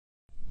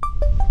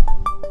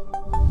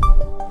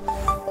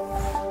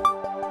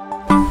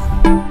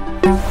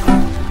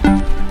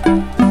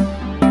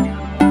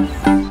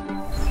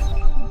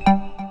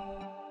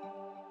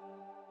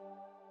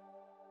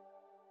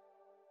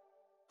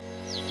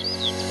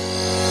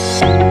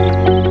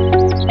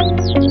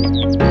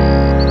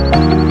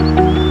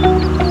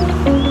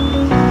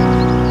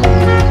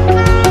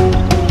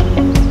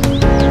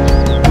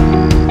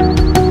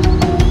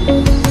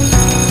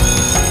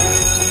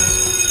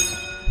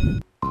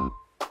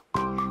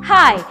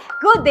Hi!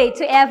 Good day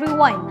to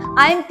everyone!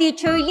 I'm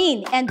Teacher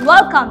Lynn and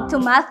welcome to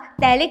Math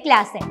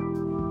Teleklase.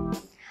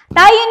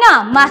 Tayo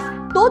na,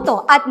 Math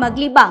Tuto at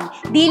maglibang,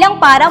 di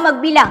lang para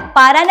magbilang,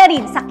 para na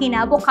rin sa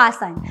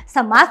kinabukasan.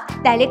 Sa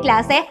Math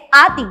Teleklase,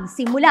 ating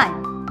simulan.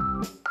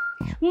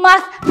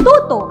 Math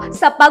Tuto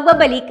sa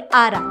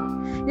pagbabalik-aral.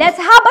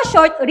 Let's have a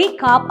short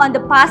recap on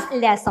the past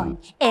lesson.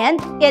 And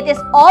it is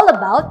all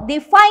about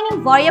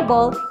defining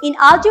variable in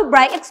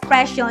algebraic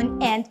expression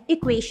and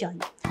equation.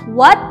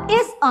 What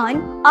is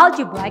an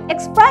algebraic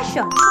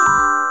expression?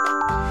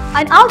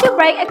 An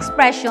algebraic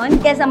expression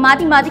is a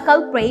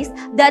mathematical phrase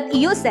that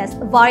uses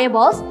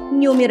variables,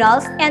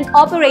 numerals, and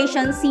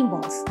operation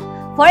symbols.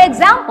 For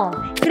example,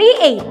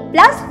 3a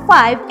plus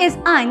 5 is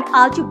an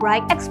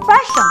algebraic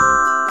expression.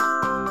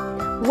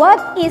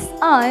 What is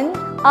an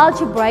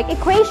algebraic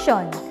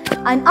equation?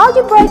 An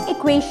algebraic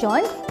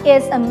equation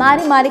is a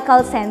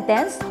mathematical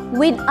sentence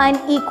with an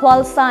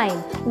equal sign,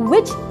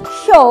 which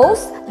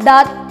shows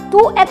that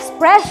two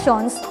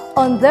expressions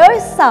on their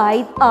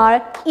side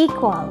are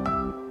equal.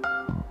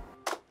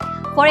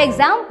 For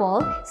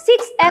example,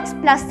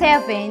 6x plus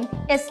 7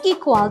 is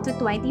equal to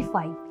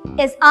 25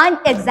 is an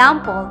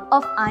example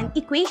of an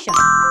equation.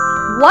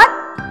 What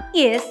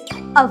is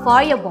a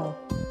variable?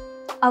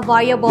 A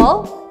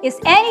variable is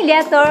any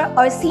letter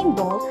or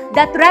symbol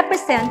that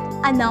represent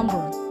a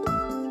number.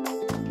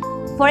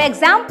 For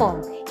example,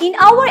 in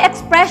our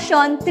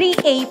expression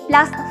 3a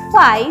plus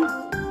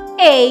 5,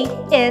 a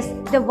is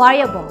the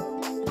variable.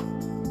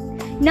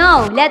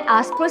 Now, let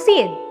us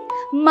proceed.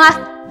 Math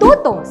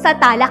Tuto sa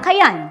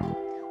talakayan.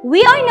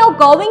 We are now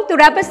going to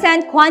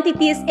represent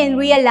quantities in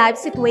real-life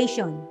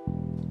situation.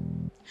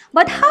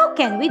 But how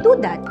can we do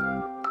that?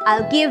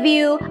 I'll give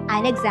you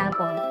an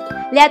example.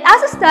 Let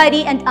us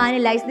study and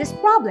analyze this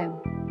problem.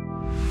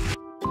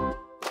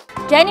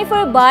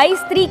 Jennifer buys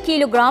 3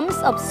 kilograms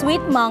of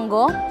sweet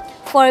mango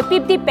for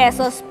 50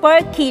 pesos per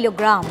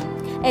kilogram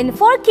and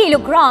 4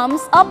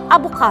 kilograms of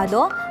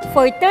avocado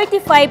for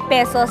 35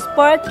 pesos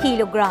per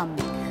kilogram.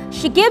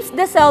 She gives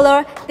the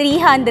seller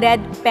 300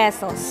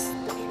 pesos.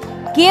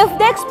 Give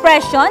the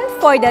expression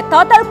for the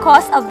total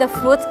cost of the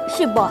fruits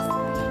she bought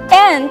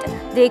and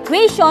the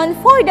equation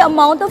for the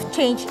amount of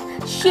change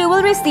she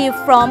will receive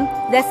from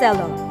the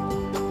seller.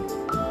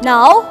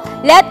 Now,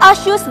 let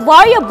us use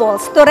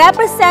variables to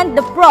represent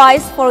the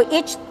price for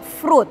each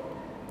fruit.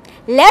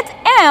 Let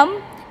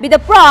M be the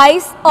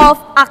price of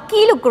a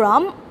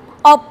kilogram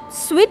of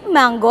sweet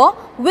mango,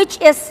 which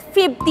is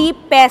 50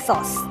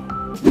 pesos.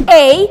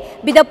 A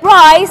be the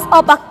price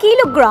of a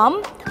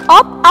kilogram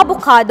of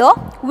avocado,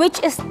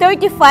 which is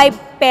 35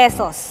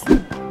 pesos.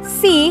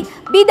 C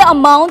be the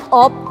amount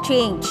of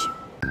change.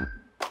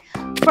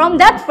 From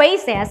that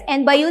phrases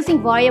and by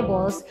using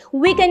variables,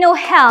 we can now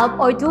help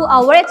or do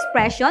our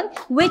expression,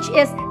 which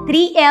is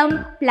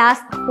 3m plus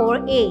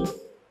 4a.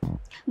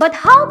 But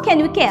how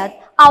can we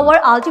get our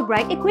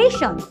algebraic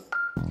equation?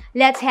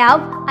 Let's have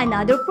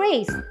another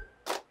phrase.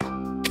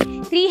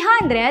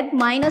 300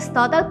 minus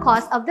total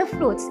cost of the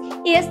fruits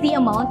is the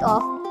amount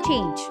of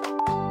change.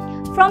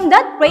 From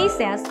that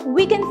phrases,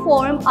 we can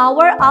form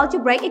our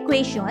algebraic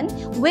equation,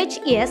 which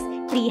is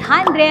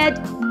 300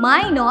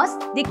 minus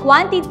the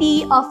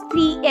quantity of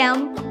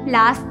 3m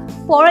plus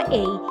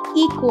 4a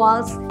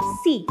equals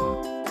c.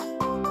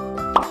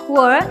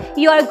 Where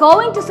you are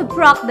going to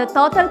subtract the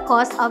total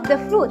cost of the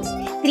fruits,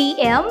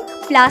 3m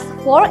plus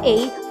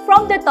 4a,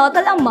 from the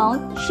total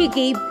amount she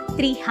gave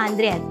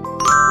 300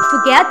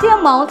 to get the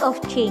amount of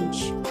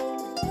change.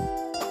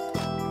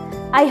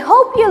 I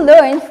hope you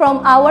learned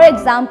from our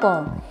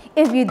example.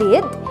 If you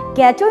did,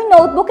 get your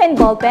notebook and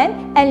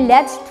ballpen and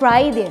let's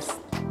try this.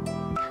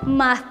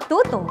 Math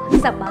Tuto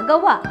sa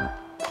paggawa.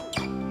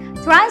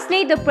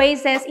 Translate the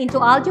phrases into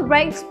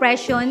algebraic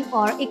expression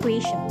or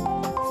equation.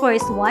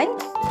 First one,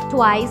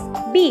 twice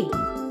b.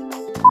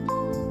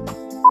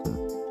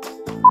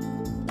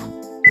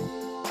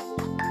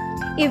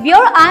 If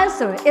your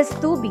answer is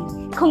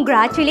 2b,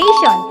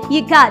 congratulations,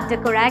 you got the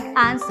correct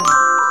answer.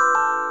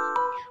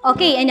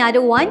 Okay,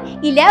 another one,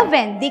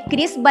 11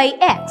 decreased by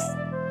x.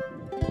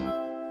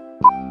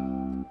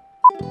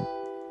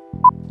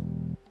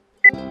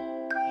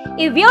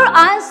 If your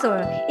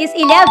answer is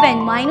 11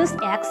 minus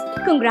x,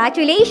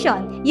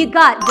 congratulations, you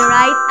got the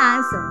right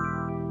answer.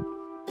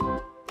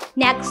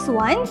 Next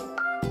one,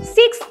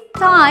 6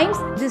 times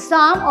the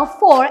sum of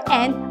 4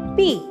 and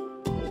p.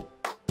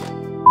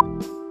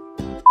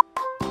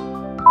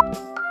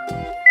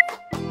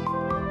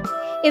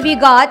 If you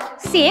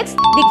got 6,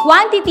 the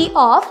quantity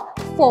of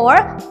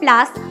 4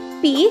 plus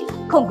p,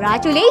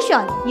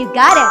 congratulations, you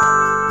got it.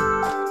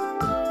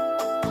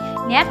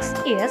 Next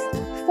is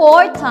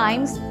 4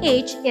 times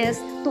h is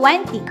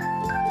 20.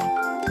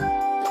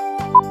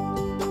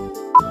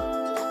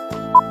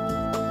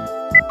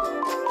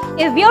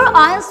 If your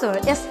answer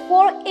is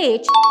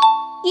 4h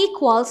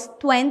equals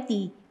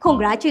 20,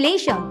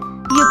 congratulations,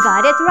 you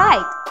got it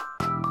right.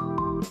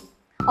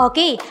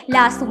 Okay,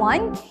 last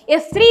one.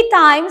 If 3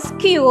 times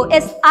q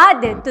is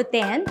added to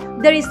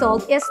 10, the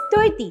result is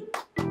 30.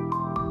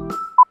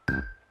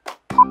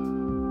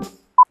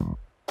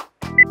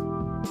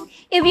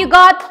 If you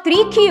got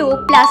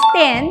 3q plus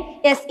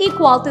 10 is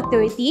equal to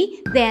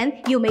 30,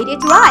 then you made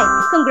it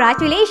right.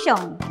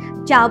 Congratulations!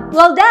 Job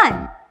well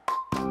done!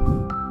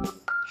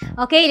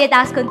 Okay, let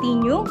us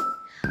continue.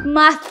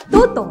 Math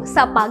tuto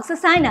sa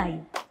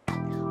pagsasanay.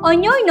 On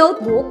your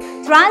notebook,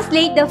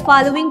 translate the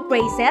following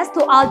phrases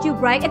to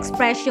algebraic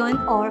expression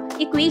or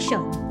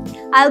equation.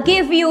 I'll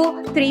give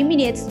you 3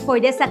 minutes for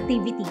this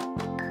activity.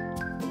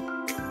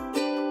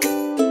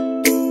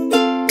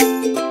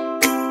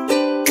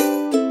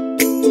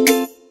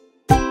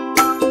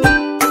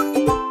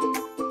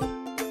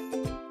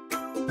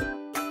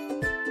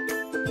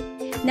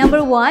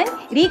 Number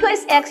 1, Rico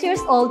is X years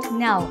old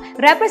now.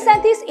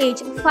 Represent his age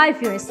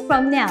 5 years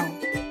from now.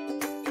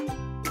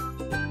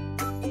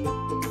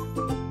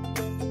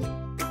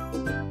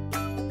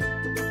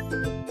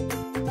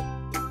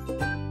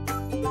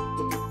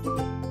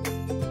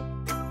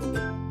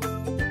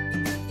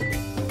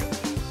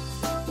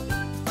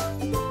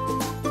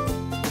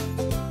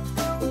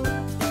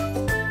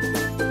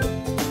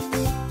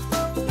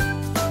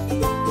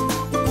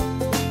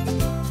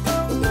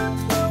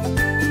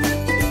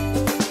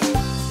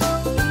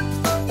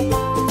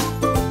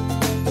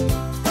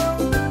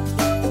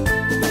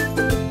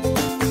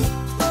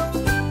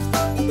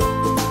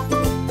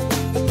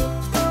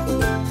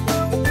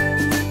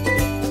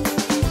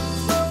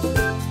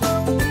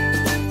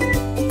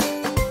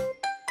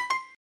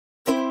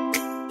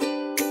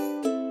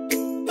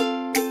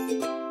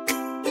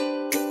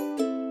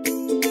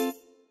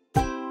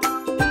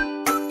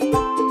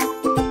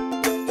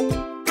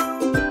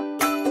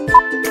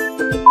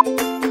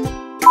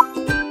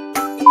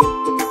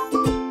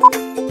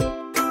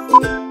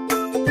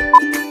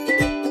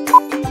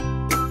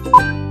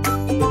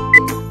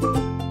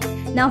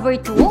 Number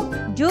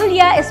 2,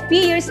 Julia is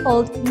P years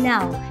old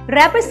now.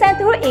 Represent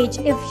her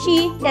age if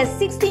she is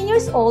 16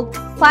 years old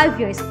 5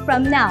 years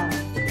from now.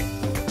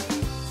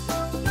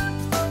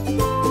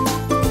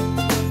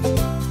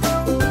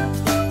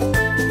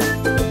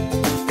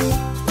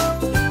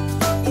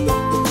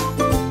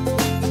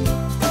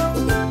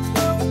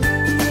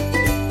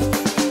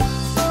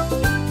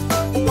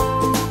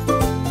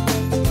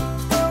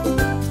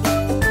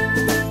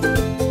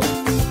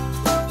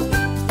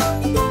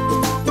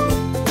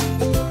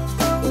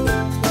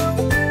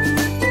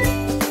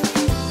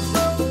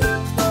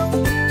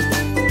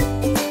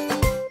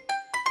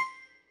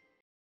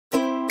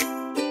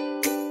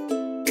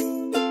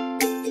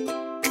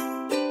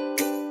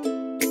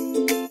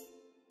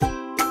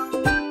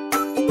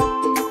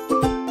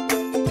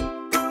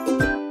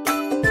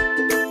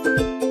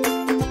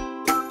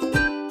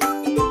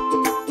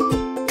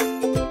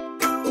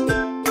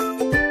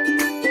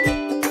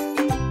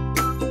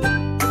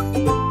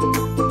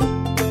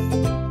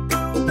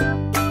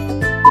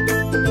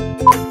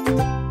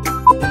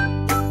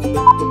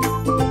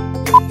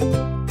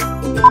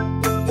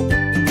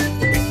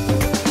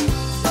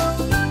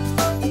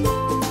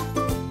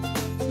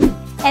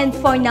 And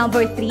for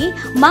number 3,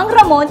 Mang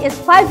Ramon is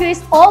 5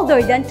 years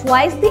older than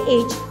twice the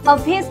age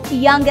of his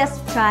youngest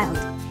child.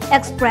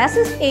 Express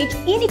his age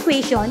in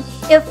equation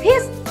if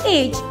his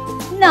age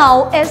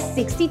now is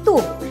 62.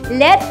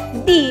 Let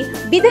D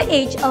be the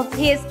age of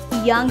his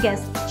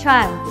youngest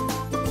child.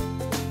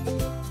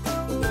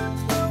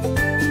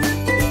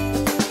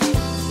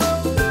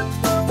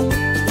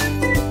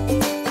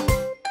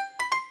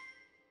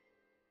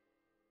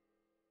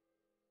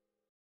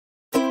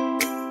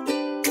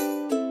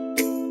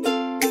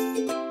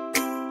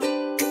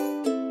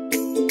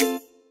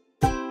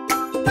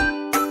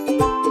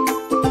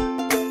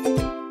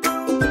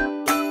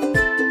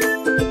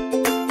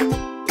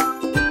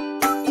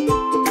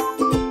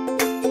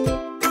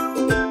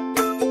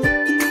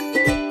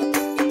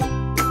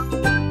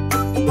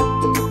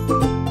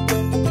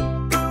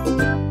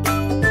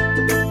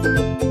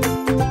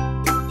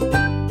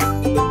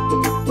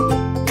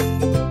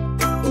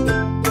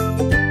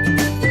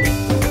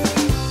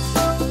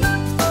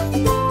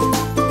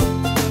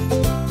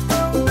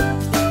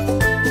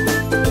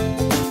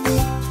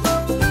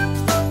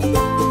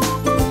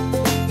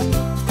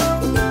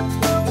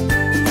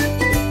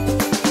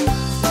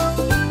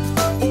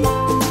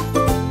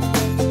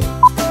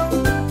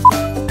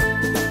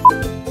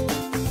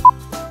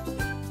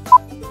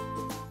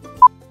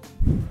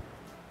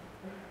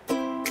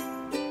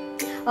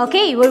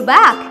 Okay, we're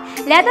back.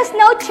 Let us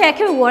now check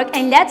your work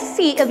and let's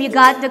see if you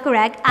got the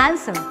correct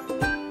answer.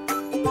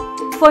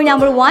 For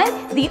number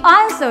 1, the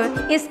answer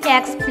is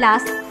x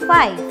plus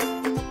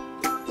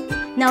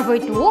 5. Number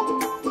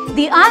 2,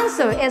 the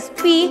answer is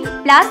p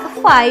plus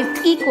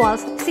 5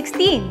 equals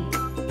 16.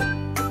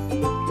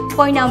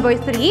 For number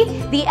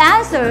 3, the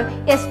answer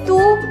is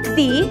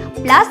 2d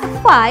plus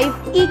 5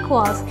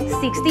 equals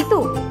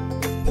 62.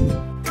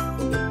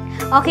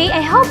 Okay,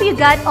 I hope you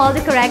got all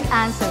the correct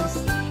answers.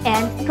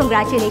 And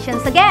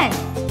congratulations again!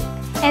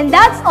 And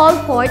that's all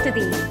for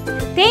today.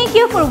 Thank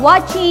you for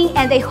watching,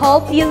 and I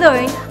hope you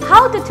learned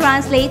how to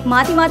translate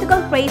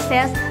mathematical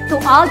phrases to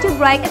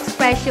algebraic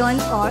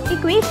expression or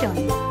equation.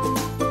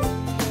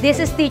 This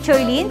is Teacher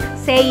Lynn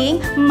saying,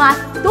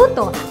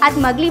 matuto at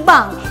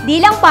maglibang, di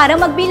lang para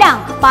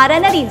magbilang, para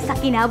na rin sa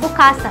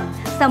kinabukasan.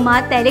 Sa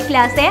Math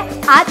Teleklase,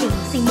 ating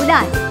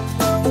simulan.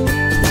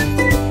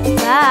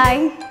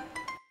 Bye!